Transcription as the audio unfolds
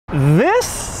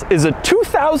This is a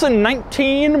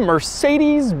 2019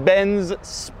 Mercedes-Benz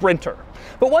Sprinter.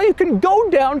 But while you can go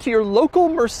down to your local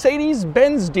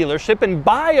Mercedes-Benz dealership and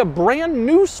buy a brand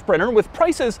new Sprinter with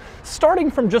prices starting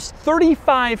from just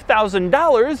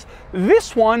 $35,000,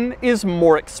 this one is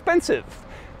more expensive.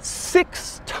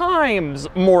 6 times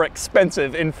more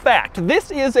expensive, in fact.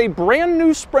 This is a brand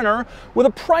new Sprinter with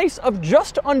a price of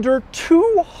just under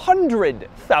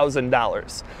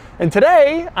 $200,000. And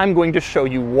today, I'm going to show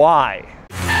you why.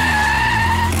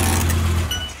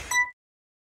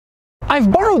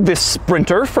 I've borrowed this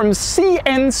Sprinter from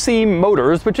CNC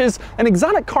Motors, which is an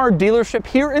exotic car dealership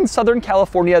here in Southern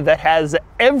California that has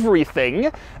everything,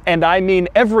 and I mean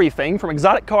everything, from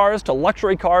exotic cars to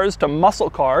luxury cars to muscle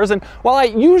cars. And while I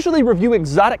usually review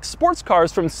exotic sports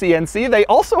cars from CNC, they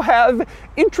also have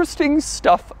interesting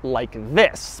stuff like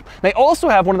this. They also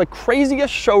have one of the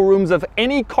craziest showrooms of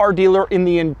any car dealer in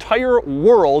the entire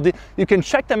world. You can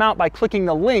check them out by clicking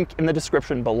the link in the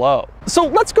description below. So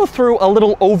let's go through a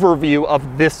little overview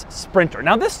of this Sprinter.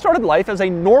 Now, this started life as a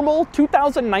normal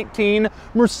 2019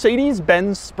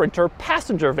 Mercedes-Benz Sprinter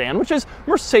passenger van, which is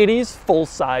Mercedes'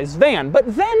 full-size van.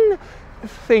 But then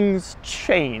things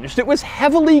changed. It was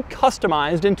heavily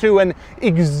customized into an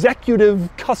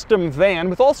executive custom van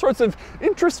with all sorts of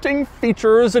interesting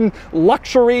features and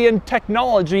luxury and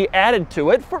technology added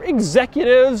to it for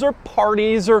executives or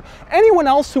parties or anyone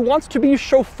else who wants to be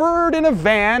chauffeured in a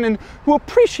van and who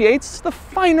appreciates the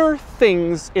finer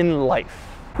things in life.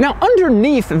 Now,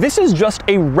 underneath, this is just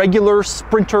a regular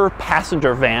Sprinter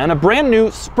passenger van, a brand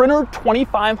new Sprinter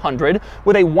 2500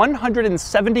 with a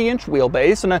 170-inch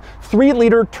wheelbase and a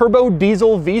 3-liter turbo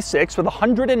diesel V6 with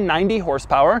 190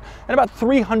 horsepower and about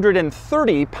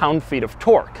 330 pound-feet of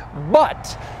torque.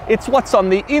 But it's what's on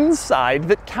the inside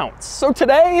that counts. So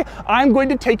today, I'm going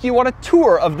to take you on a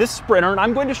tour of this Sprinter, and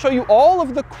I'm going to show you all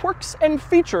of the quirks and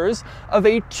features of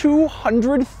a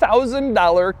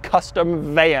 $200,000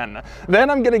 custom van. Then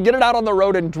I'm going to get it out on the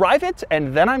road and drive it,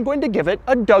 and then I'm going to give it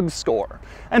a Doug score.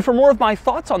 And for more of my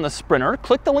thoughts on the Sprinter,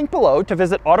 click the link below to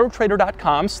visit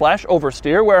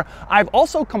autotrader.com/oversteer, where I've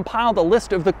also compiled a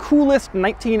list of the coolest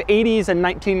 1980s and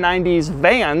 1990s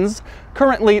vans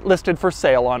currently listed for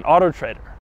sale on AutoTrader.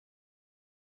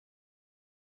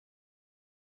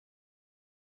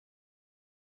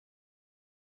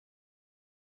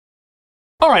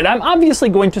 All right, I'm obviously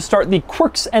going to start the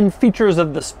quirks and features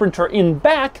of the Sprinter in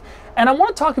back, and I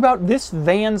want to talk about this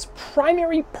van's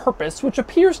primary purpose, which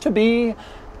appears to be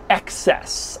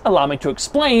access. Allow me to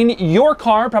explain. Your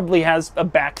car probably has a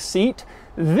back seat.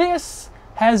 This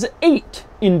has 8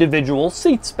 individual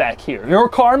seats back here. Your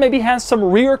car maybe has some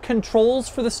rear controls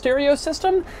for the stereo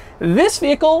system. This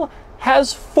vehicle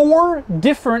has 4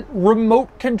 different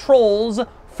remote controls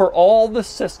for all the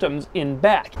systems in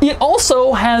back. It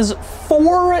also has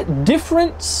 4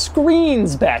 different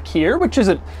screens back here, which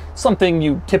isn't something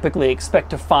you typically expect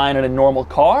to find in a normal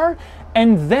car.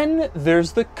 And then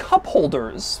there's the cup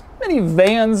holders. Many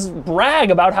vans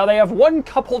brag about how they have 1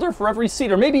 cup holder for every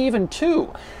seat, or maybe even 2.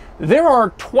 There are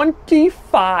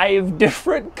 25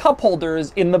 different cup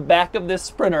holders in the back of this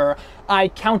Sprinter. I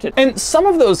counted. And some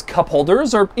of those cup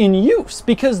holders are in use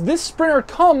because this Sprinter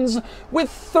comes with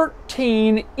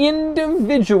 13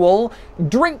 individual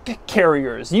drink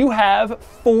carriers. You have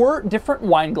 4 different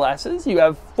wine glasses, you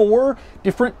have 4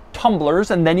 different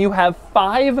tumblers, and then you have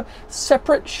 5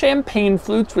 separate champagne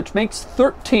flutes, which makes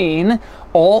 13,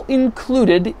 all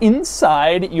included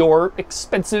inside your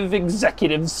expensive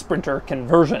executive Sprinter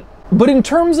conversion. But in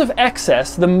terms of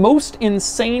excess, the most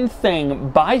insane thing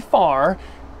by far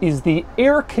is the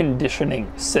air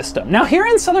conditioning system. Now, here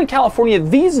in Southern California,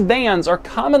 these vans are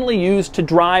commonly used to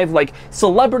drive like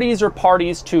celebrities or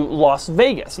parties to Las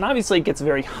Vegas. And obviously it gets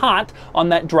very hot on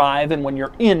that drive and when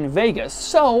you're in Vegas.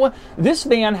 So this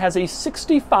van has a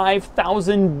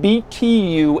 65,000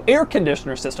 BTU air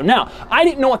conditioner system. Now, I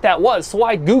didn't know what that was, so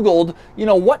I Googled,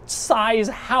 what size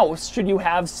house should you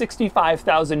have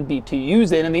 65,000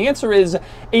 BTUs in? And the answer is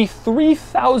a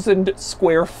 3,000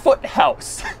 square foot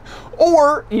house.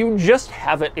 Or you just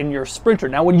have it in your Sprinter.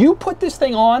 Now, when you put this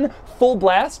thing on full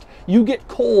blast, you get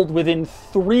cold within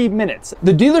 3 minutes.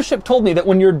 The dealership told me that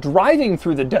when you're driving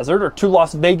through the desert or to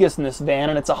Las Vegas in this van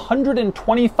and it's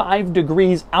 125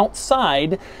 degrees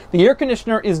outside, the air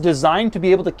conditioner is designed to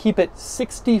be able to keep it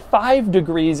 65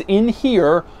 degrees in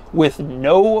here with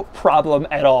no problem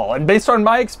at all. And based on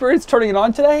my experience turning it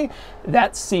on today,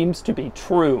 that seems to be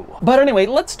true. But anyway,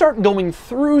 let's start going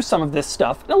through some of this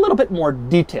stuff in a little bit more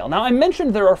detail. Now, I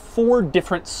mentioned there are 4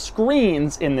 different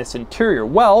screens in this interior.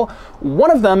 Well, one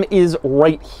of them is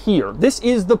right here. This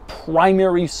is the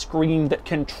primary screen that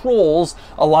controls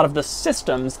a lot of the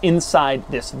systems inside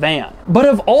this van. But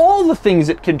of all the things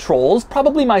it controls,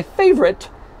 probably my favorite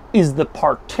is the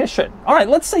partition. All right,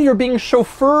 let's say you're being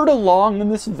chauffeured along in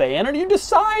this van and you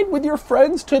decide with your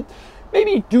friends to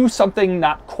maybe do something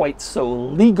not quite so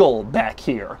legal back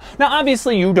here. Now,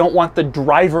 obviously you don't want the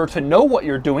driver to know what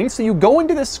you're doing, so you go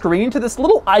into this screen to this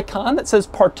little icon that says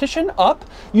partition up,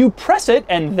 you press it,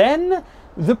 and then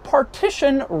the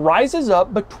partition rises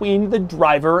up between the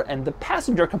driver and the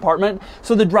passenger compartment,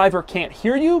 so the driver can't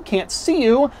hear you, can't see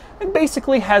you, and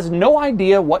basically has no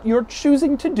idea what you're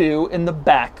choosing to do in the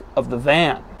back of the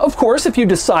van. Of course, if you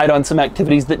decide on some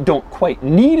activities that don't quite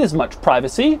need as much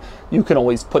privacy, you can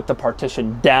always put the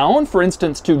partition down, for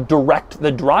instance, to direct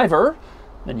the driver,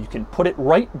 then you can put it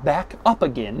right back up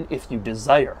again if you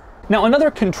desire. Now, another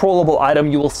controllable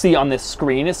item you will see on this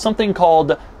screen is something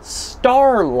called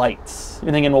star lights.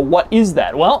 You're thinking, well, what is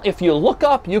that? Well, if you look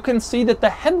up, you can see that the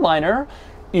headliner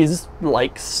is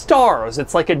like stars.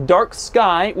 It's like a dark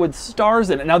sky with stars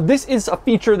in it. Now, this is a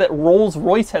feature that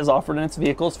Rolls-Royce has offered in its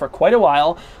vehicles for quite a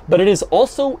while, but it is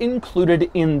also included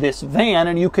in this van,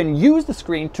 and you can use the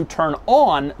screen to turn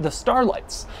on the star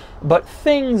lights. But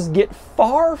things get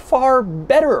far, far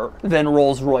better than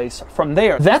Rolls-Royce from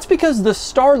there. That's because the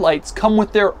star lights come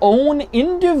with their own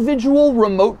individual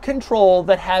remote control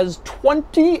that has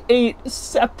 28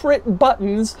 separate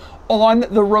buttons on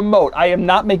the remote. I am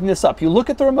not making this up. You look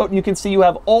at the remote and you can see you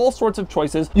have all sorts of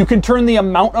choices. You can turn the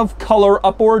amount of color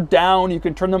up or down. You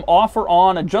can turn them off or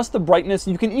on, adjust the brightness.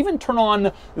 You can even turn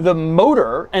on the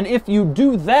motor. And if you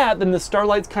do that, then the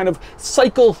starlights kind of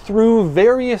cycle through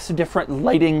various different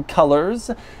lighting colors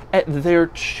at their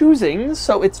choosing.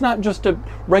 So it's not just a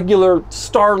regular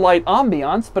starlight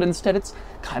ambiance, but instead it's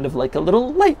kind of like a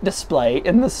little light display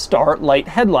in the Starlight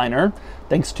headliner,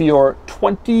 thanks to your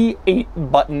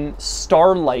 28-button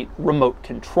Starlight remote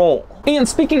control. And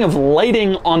speaking of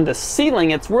lighting on the ceiling,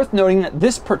 it's worth noting that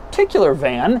this particular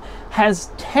van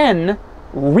has 10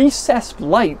 recessed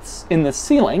lights in the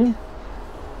ceiling,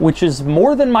 which is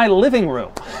more than my living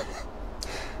room.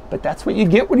 But that's what you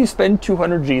get when you spend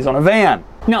 200 G's on a van.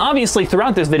 Now, obviously,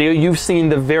 throughout this video, you've seen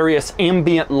the various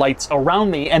ambient lights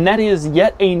around me, and that is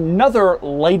yet another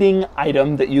lighting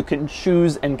item that you can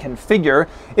choose and configure.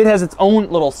 It has its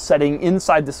own little setting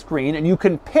inside the screen, and you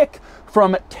can pick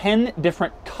from 10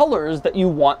 different colors that you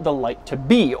want the light to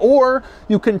be. Or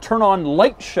you can turn on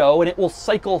light show and it will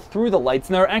cycle through the lights.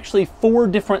 And there are actually 4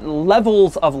 different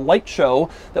levels of light show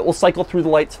that will cycle through the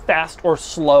lights fast or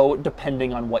slow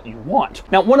depending on what you want.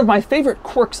 Now, one of my favorite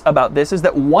quirks about this is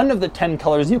that one of the 10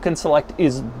 colors you can select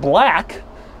is black,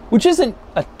 which isn't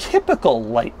a typical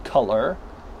light color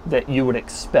that you would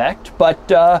expect, but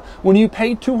when you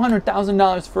pay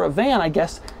 $200,000 for a van, I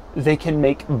guess they can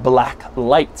make black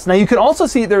lights. Now, you can also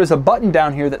see there is a button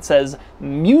down here that says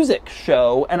music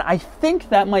show, and I think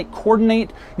that might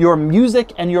coordinate your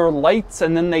music and your lights,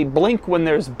 and then they blink when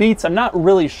there's beats. I'm not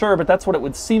really sure, but that's what it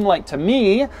would seem like to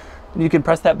me. You can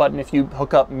press that button if you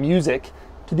hook up music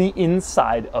to the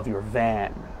inside of your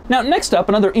van. Now, next up,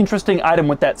 another interesting item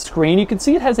with that screen, you can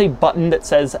see it has a button that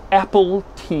says Apple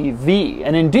TV.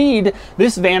 And indeed,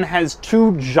 this van has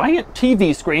 2 giant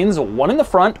TV screens, one in the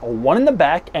front, one in the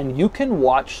back, and you can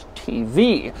watch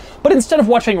TV. But instead of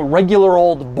watching regular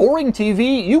old boring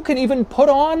TV, you can even put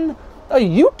on a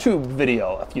YouTube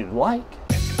video if you'd like.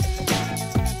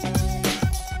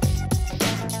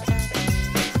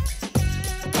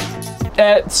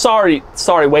 Sorry,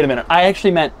 wait a minute. I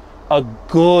actually meant a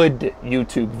good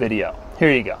YouTube video.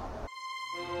 Here you go.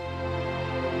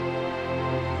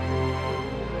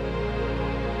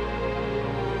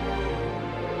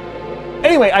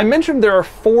 Anyway, I mentioned there are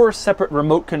 4 separate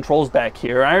remote controls back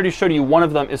here. I already showed you one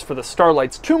of them is for the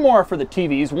Starlights, 2 more are for the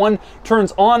TVs. One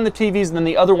turns on the TVs and then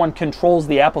the other one controls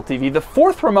the Apple TV. The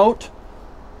 4th remote,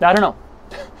 I don't know.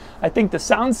 I think the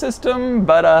sound system,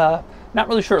 but not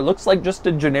really sure. It looks like just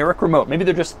a generic remote. Maybe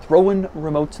they're just throwing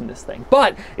remotes in this thing.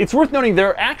 But it's worth noting there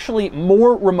are actually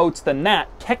more remotes than that,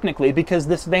 technically, because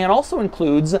this van also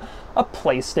includes a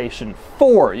PlayStation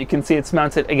 4. You can see it's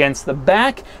mounted against the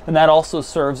back, and that also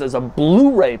serves as a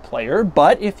Blu-ray player.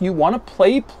 But if you want to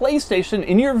play PlayStation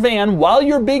in your van while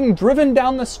you're being driven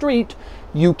down the street,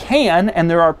 you can, and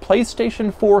there are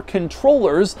PlayStation 4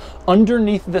 controllers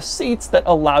underneath the seats that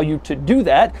allow you to do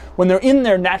that. When they're in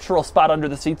their natural spot under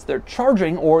the seats, they're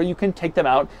charging, or you can take them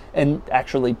out and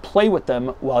actually play with them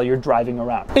while you're driving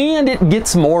around. And it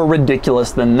gets more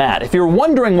ridiculous than that. If you're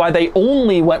wondering why they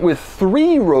only went with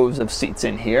 3 rows of seats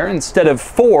in here instead of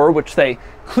 4, which they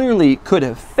clearly could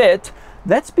have fit,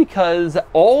 that's because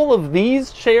all of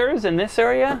these chairs in this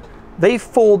area, they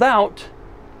fold out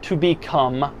to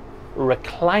become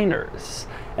recliners.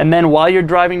 And then while you're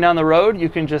driving down the road, you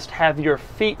can just have your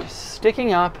feet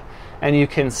sticking up and you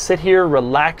can sit here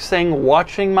relaxing,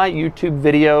 watching my YouTube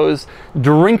videos,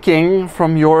 drinking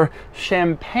from your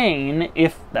champagne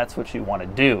if that's what you want to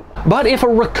do. But if a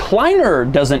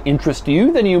recliner doesn't interest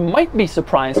you, then you might be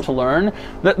surprised to learn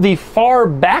that the far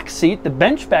back seat, the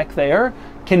bench back there,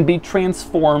 can be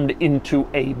transformed into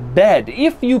a bed.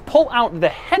 If you pull out the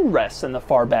headrests in the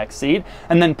far back seat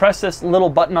and then press this little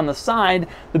button on the side,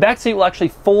 the back seat will actually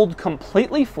fold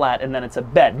completely flat and then it's a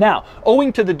bed. Now,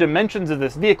 owing to the dimensions of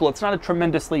this vehicle, it's not a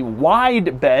tremendously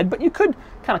wide bed, but you could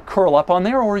kind of curl up on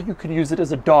there, or you could use it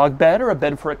as a dog bed or a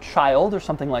bed for a child or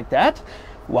something like that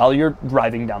while you're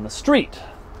driving down the street.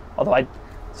 Although I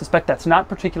suspect that's not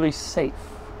particularly safe.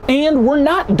 And we're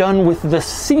not done with the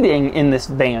seating in this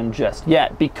van just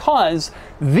yet, because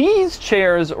these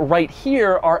chairs right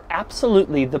here are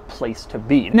absolutely the place to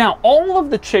be. Now, all of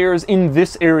the chairs in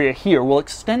this area here will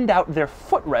extend out their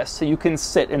footrests so you can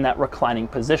sit in that reclining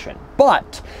position.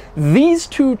 But these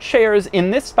two chairs in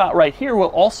this spot right here will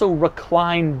also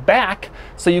recline back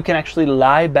so you can actually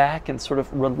lie back and sort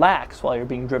of relax while you're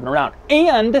being driven around.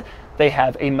 And they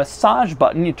have a massage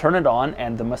button. You turn it on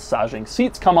and the massaging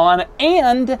seats come on,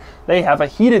 and they have a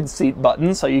heated seat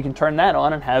button so you can turn that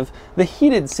on and have the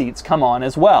heated seats come on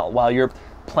as well while you're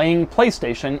playing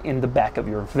PlayStation in the back of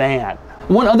your van.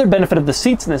 One other benefit of the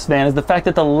seats in this van is the fact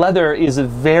that the leather is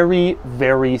very,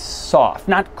 very soft.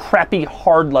 Not crappy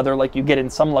hard leather like you get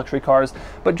in some luxury cars,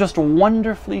 but just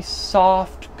wonderfully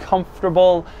soft,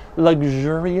 comfortable,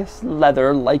 luxurious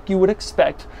leather like you would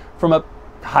expect from a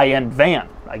high-end van,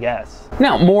 I guess.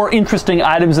 Now, more interesting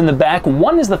items in the back.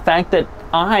 One is the fact that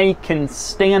I can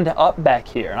stand up back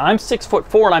here. I'm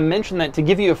 6'4", and I mentioned that to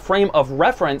give you a frame of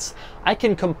reference, I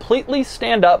can completely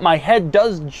stand up. My head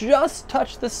does just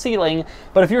touch the ceiling,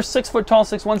 but if you're 6 foot tall,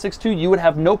 6'1", 6'2", you would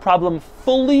have no problem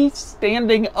fully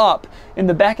standing up in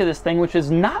the back of this thing, which is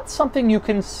not something you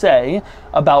can say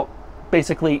about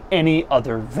basically any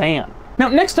other van. Now,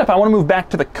 next up, I want to move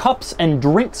back to the cups and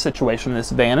drinks situation in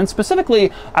this van, and specifically,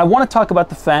 I want to talk about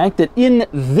the fact that in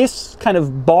this kind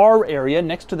of bar area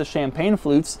next to the champagne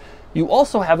flutes, you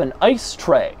also have an ice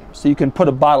tray, so you can put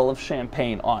a bottle of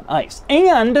champagne on ice.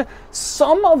 And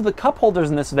some of the cup holders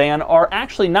in this van are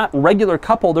actually not regular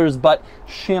cup holders, but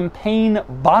champagne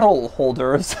bottle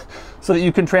holders, so that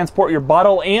you can transport your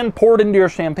bottle and pour it into your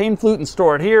champagne flute and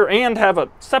store it here, and have a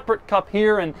separate cup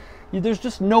here, and there's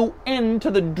just no end to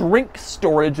the drink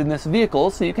storage in this vehicle,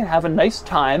 so you can have a nice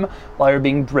time while you're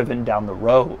being driven down the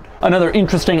road. Another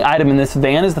interesting item in this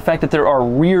van is the fact that there are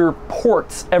rear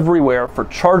ports everywhere for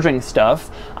charging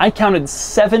stuff. I counted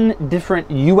 7 different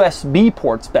USB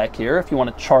ports back here if you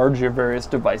want to charge your various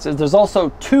devices. There's also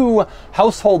 2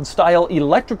 household-style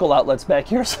electrical outlets back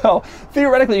here, so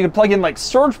theoretically you could plug in like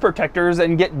surge protectors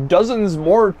and get dozens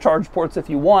more charge ports if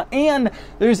you want, and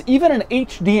there's even an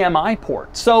HDMI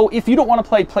port. So if you don't want to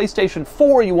play PlayStation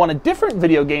 4, you want a different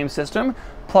video game system,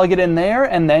 plug it in there,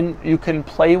 and then you can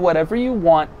play whatever you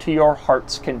want to your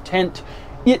heart's content.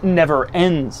 It never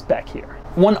ends back here.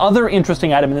 One other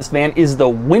interesting item in this van is the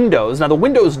windows. Now, the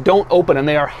windows don't open, and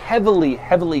they are heavily,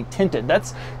 heavily tinted.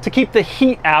 That's to keep the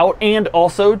heat out and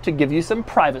also to give you some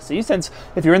privacy, since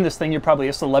if you're in this thing, you're probably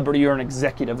a celebrity or an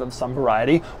executive of some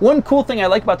variety. One cool thing I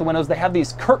like about the windows, they have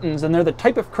these curtains, and they're the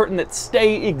type of curtain that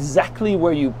stay exactly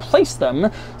where you place them,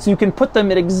 so you can put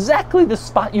them at exactly the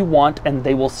spot you want, and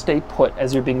they will stay put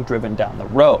as you're being driven down the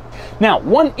road. Now,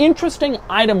 one interesting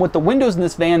item with the windows in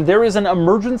this van, there is an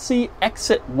emergency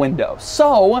exit window.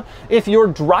 So if your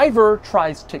driver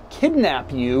tries to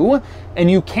kidnap you and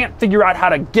you can't figure out how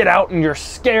to get out, and you're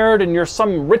scared and you're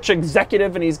some rich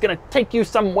executive and he's going to take you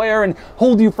somewhere and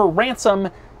hold you for ransom,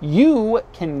 you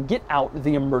can get out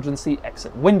the emergency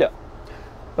exit window.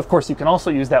 Of course, you can also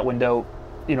use that window,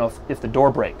 you know, if the door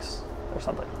breaks or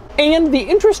something. And the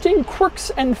interesting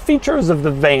quirks and features of the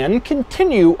van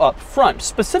continue up front.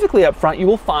 Specifically up front, you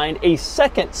will find a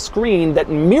second screen that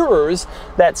mirrors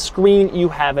that screen you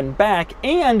have in back,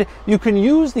 and you can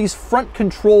use these front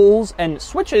controls and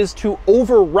switches to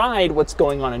override what's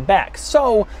going on in back.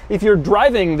 So if you're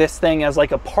driving this thing as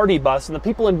like a party bus and the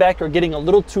people in back are getting a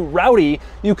little too rowdy,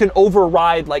 you can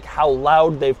override like how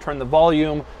loud they've turned the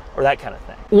volume or that kind of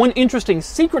thing. One interesting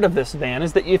secret of this van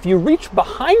is that if you reach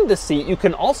behind the seat, you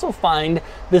can also find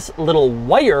this little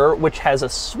wire which has a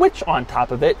switch on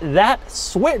top of it. That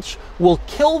switch will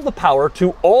kill the power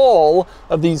to all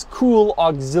of these cool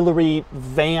auxiliary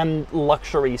van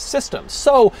luxury systems.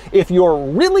 So if you're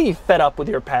really fed up with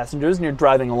your passengers and you're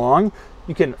driving along,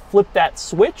 you can flip that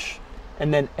switch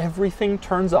and then everything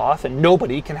turns off and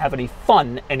nobody can have any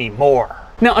fun anymore.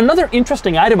 Now, another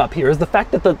interesting item up here is the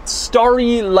fact that the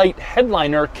starry light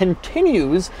headliner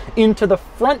continues into the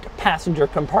front passenger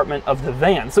compartment of the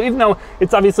van. So even though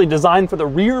it's obviously designed for the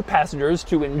rear passengers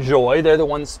to enjoy, they're the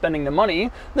ones spending the money,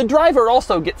 the driver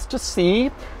also gets to see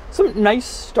some nice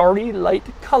starry light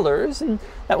colors, and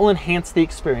that will enhance the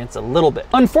experience a little bit.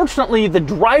 Unfortunately, the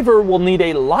driver will need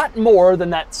a lot more than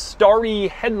that starry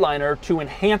headliner to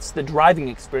enhance the driving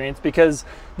experience, because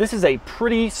this is a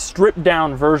pretty stripped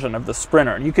down version of the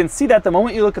Sprinter. And you can see that the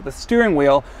moment you look at the steering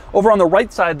wheel, over on the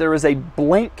right side there is a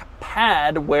blank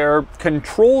pad where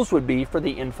controls would be for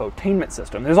the infotainment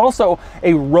system. There's also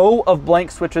a row of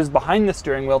blank switches behind the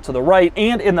steering wheel to the right,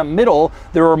 and in the middle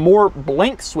there are more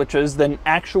blank switches than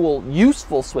actual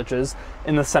useful switches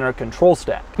in the center control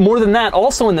stack. More than that,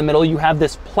 also in the middle you have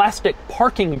this plastic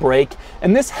parking brake,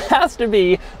 and this has to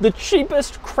be the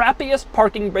cheapest, crappiest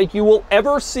parking brake you will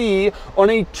ever see on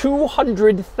a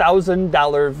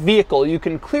 $200,000 vehicle. You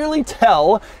can clearly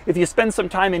tell, if you spend some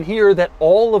time in here, that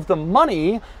all of the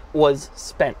money was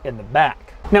spent in the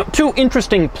back. Now, two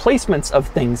interesting placements of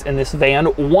things in this van.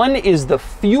 One is the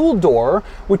fuel door,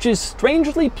 which is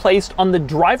strangely placed on the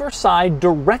driver's side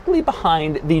directly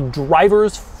behind the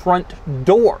driver's front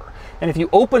door. And if you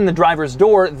open the driver's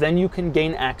door, then you can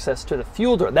gain access to the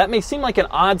fuel door. That may seem like an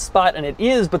odd spot, and it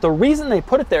is, but the reason they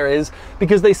put it there is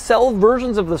because they sell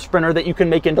versions of the Sprinter that you can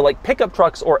make into like pickup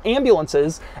trucks or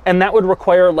ambulances, and that would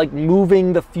require like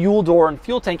moving the fuel door and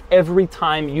fuel tank every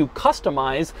time you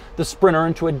customize the Sprinter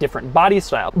into a different body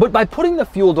style. But by putting the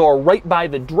fuel door right by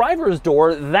the driver's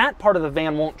door, that part of the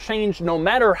van won't change no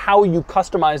matter how you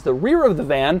customize the rear of the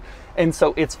van, and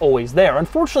so it's always there.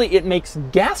 Unfortunately, it makes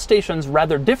gas stations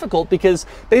rather difficult because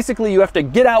basically you have to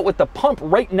get out with the pump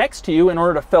right next to you in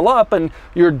order to fill up, and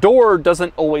your door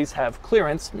doesn't always have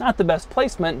clearance. Not the best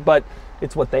placement, but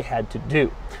it's what they had to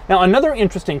do. Now, another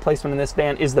interesting placement in this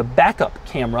van is the backup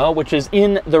camera, which is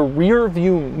in the rear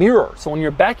view mirror. So when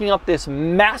you're backing up this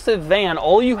massive van,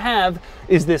 all you have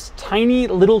is this tiny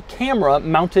little camera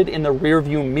mounted in the rear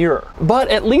view mirror. But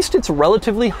at least it's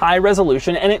relatively high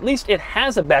resolution, and at least it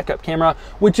has a backup camera,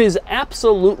 which is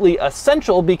absolutely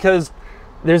essential because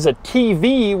there's a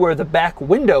TV where the back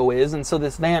window is, and so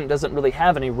this van doesn't really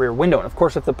have any rear window. And of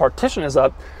course, if the partition is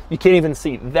up, you can't even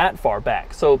see that far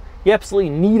back. So you absolutely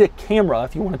need a camera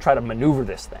if you want to try to maneuver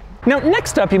this thing. Now,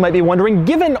 next up, you might be wondering,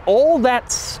 given all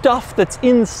that stuff that's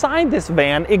inside this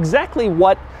van, exactly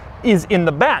what is in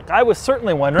the back? I was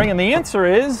certainly wondering, and the answer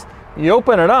is, you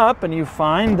open it up and you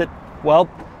find that, well,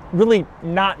 really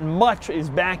not much is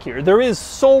back here. There is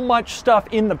so much stuff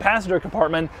in the passenger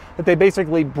compartment that they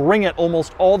basically bring it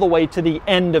almost all the way to the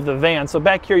end of the van. So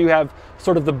back here you have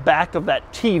sort of the back of that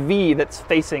TV that's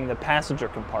facing the passenger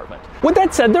compartment. With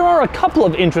that said, there are a couple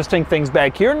of interesting things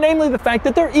back here, namely the fact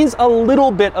that there is a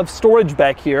little bit of storage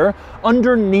back here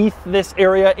underneath this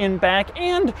area in back,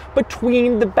 and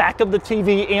between the back of the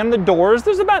TV and the doors,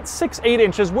 there's about 6-8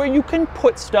 inches where you can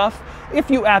put stuff if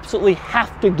you absolutely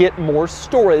have to get more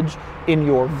storage in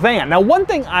your van. Now, one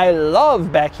thing I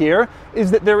love back here is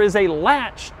that there is a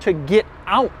latch to get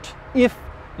out if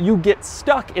you get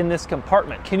stuck in this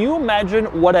compartment. Can you imagine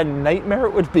what a nightmare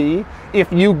it would be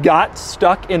if you got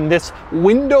stuck in this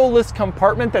windowless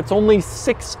compartment that's only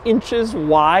 6 inches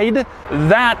wide?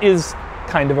 That is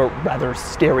kind of a rather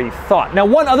scary thought. Now,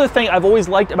 one other thing I've always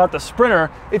liked about the Sprinter,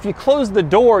 if you close the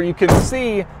door, you can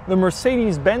see the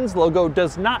Mercedes-Benz logo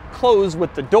does not close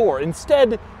with the door.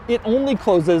 Instead, it only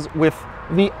closes with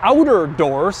the outer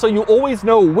door, so you always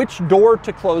know which door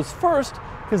to close first,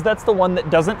 because that's the one that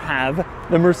doesn't have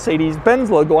the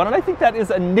Mercedes-Benz logo on it. I think that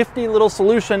is a nifty little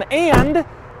solution, and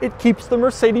it keeps the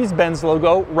Mercedes-Benz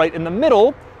logo right in the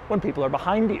middle when people are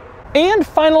behind you. And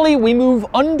finally, we move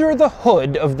under the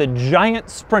hood of the giant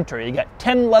Sprinter. You got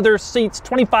 10 leather seats,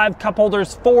 25 cup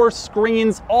holders, 4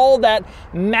 screens, all that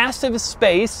massive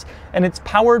space, and it's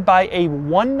powered by a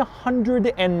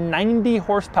 190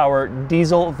 horsepower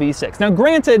diesel V6. Now,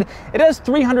 granted, it has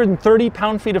 330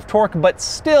 pound-feet of torque, but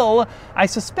still, I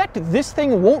suspect this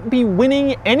thing won't be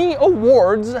winning any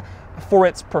awards for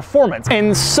its performance.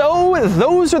 And so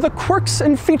those are the quirks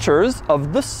and features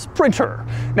of the Sprinter.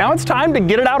 Now it's time to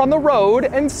get it out on the road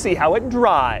and see how it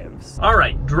drives. All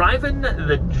right, driving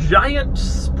the giant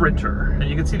Sprinter. And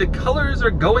you can see the colors are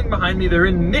going behind me. They're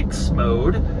in mix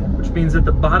mode, which means that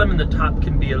the bottom and the top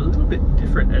can be a little bit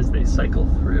different as they cycle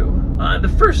through.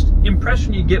 The first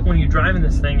impression you get when you drive in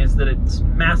this thing is that it's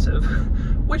massive,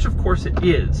 which of course it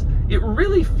is. It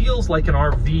really feels like an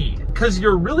RV because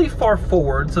you're really far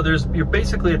forward, so you're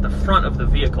basically at the front of the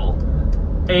vehicle.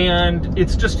 and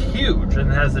it's just huge,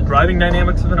 and it has the driving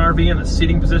dynamics of an RV and the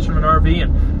seating position of an RV.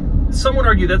 And some would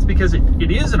argue that's because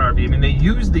it is an RV. I mean, they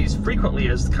use these frequently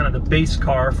as kind of the base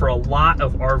car for a lot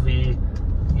of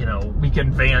RV, you know,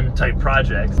 weekend van type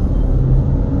projects.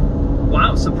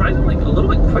 Wow, surprisingly a little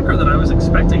bit quicker than I was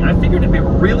expecting. I figured it'd be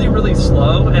really, really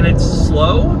slow, and it's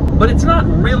slow, but it's not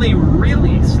really,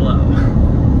 really slow.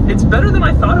 It's better than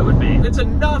I thought it would be. It's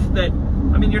enough that,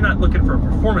 I mean, you're not looking for a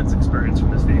performance experience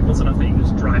from this vehicle. It's enough that you can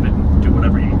just drive it and do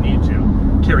whatever you need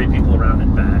to, carry people around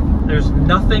and back. There's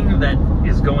nothing that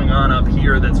is going on up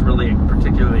here that's really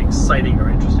particularly exciting or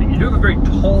interesting. You do have a very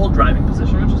tall driving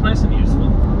position, which is nice and useful.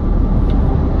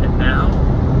 And now,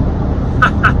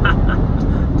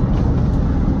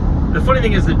 the funny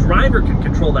thing is the driver can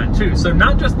control that too. So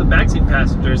not just the backseat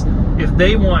passengers, if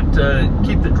they want to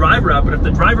keep the driver out, but if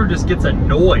the driver just gets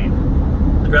annoyed,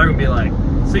 the driver can be like,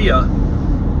 see ya,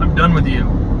 I'm done with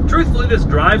you. Truthfully, this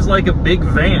drives like a big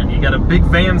van. You got a big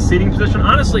van seating position.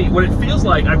 Honestly, what it feels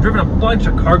like, I've driven a bunch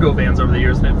of cargo vans over the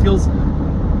years, and it feels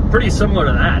pretty similar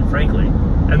to that, frankly.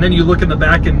 And then you look in the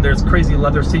back and there's crazy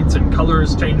leather seats and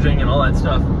colors changing and all that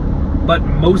stuff. But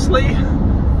mostly,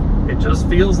 it just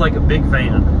feels like a big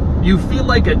van. You feel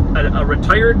like a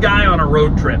retired guy on a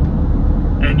road trip,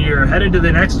 and you're headed to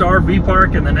the next RV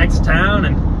park in the next town,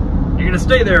 and you're gonna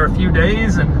stay there a few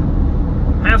days and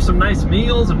have some nice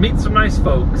meals and meet some nice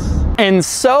folks. And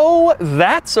so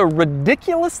that's a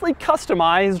ridiculously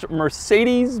customized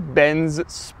Mercedes-Benz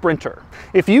Sprinter.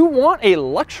 If you want a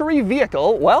luxury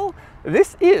vehicle, well,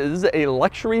 this is a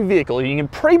luxury vehicle. You can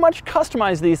pretty much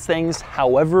customize these things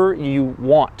however you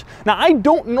want. Now, I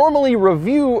don't normally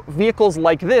review vehicles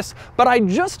like this, but I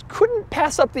just couldn't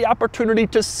pass up the opportunity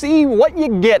to see what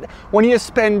you get when you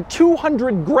spend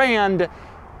 200 grand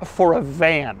for a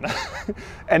van.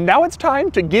 And now it's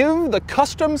time to give the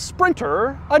custom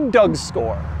Sprinter a Doug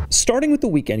score. Starting with the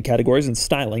weekend categories and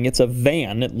styling, it's a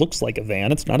van. It looks like a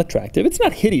van. It's not attractive. It's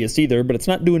not hideous either, but it's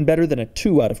not doing better than a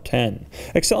 2 out of 10.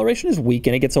 Acceleration is weak,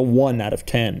 and it gets a 1 out of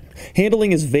 10.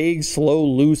 Handling is vague, slow,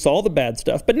 loose, all the bad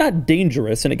stuff, but not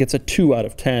dangerous, and it gets a 2 out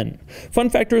of 10. Fun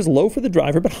factor is low for the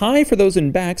driver, but high for those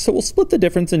in back, so we'll split the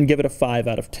difference and give it a 5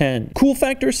 out of 10. Cool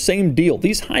factor, same deal.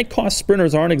 These high-cost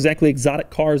Sprinters aren't exactly exotic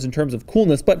cars in terms of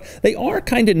coolness, but they are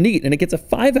kind of neat, and it gets a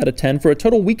 5 out of 10 for a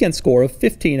total weekend score of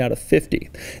 15 out of 50.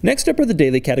 Next up are the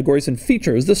daily categories and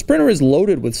features. The Sprinter is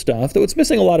loaded with stuff, though it's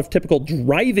missing a lot of typical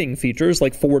driving features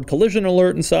like forward collision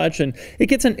alert and such, and it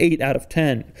gets an 8 out of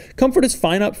 10. Comfort is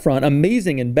fine up front,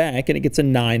 amazing in back, and it gets a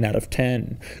 9 out of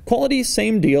 10. Quality,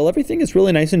 same deal. Everything is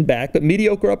really nice in back, but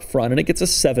mediocre up front, and it gets a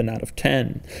 7 out of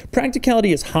 10.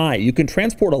 Practicality is high. You can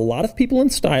transport a lot of people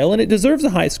in style, and it deserves a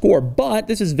high score, but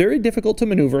this is very difficult to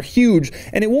maneuver, huge,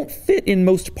 and it won't fit in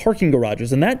most parking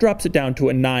garages, and that drops it down to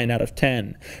a 9 out of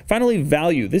 10. Finally,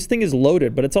 value. This thing is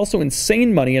loaded, but it's also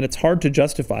insane money and it's hard to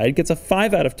justify. It gets a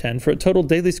 5 out of 10 for a total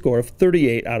daily score of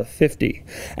 38 out of 50.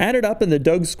 Added up, and the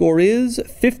Doug score is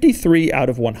 53 out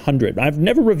of 100. I've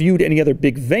never reviewed any other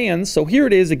big vans, so here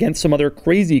it is against some other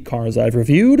crazy cars I've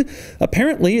reviewed.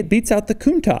 Apparently, it beats out the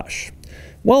Countach.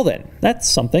 Well then, that's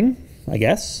something, I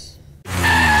guess.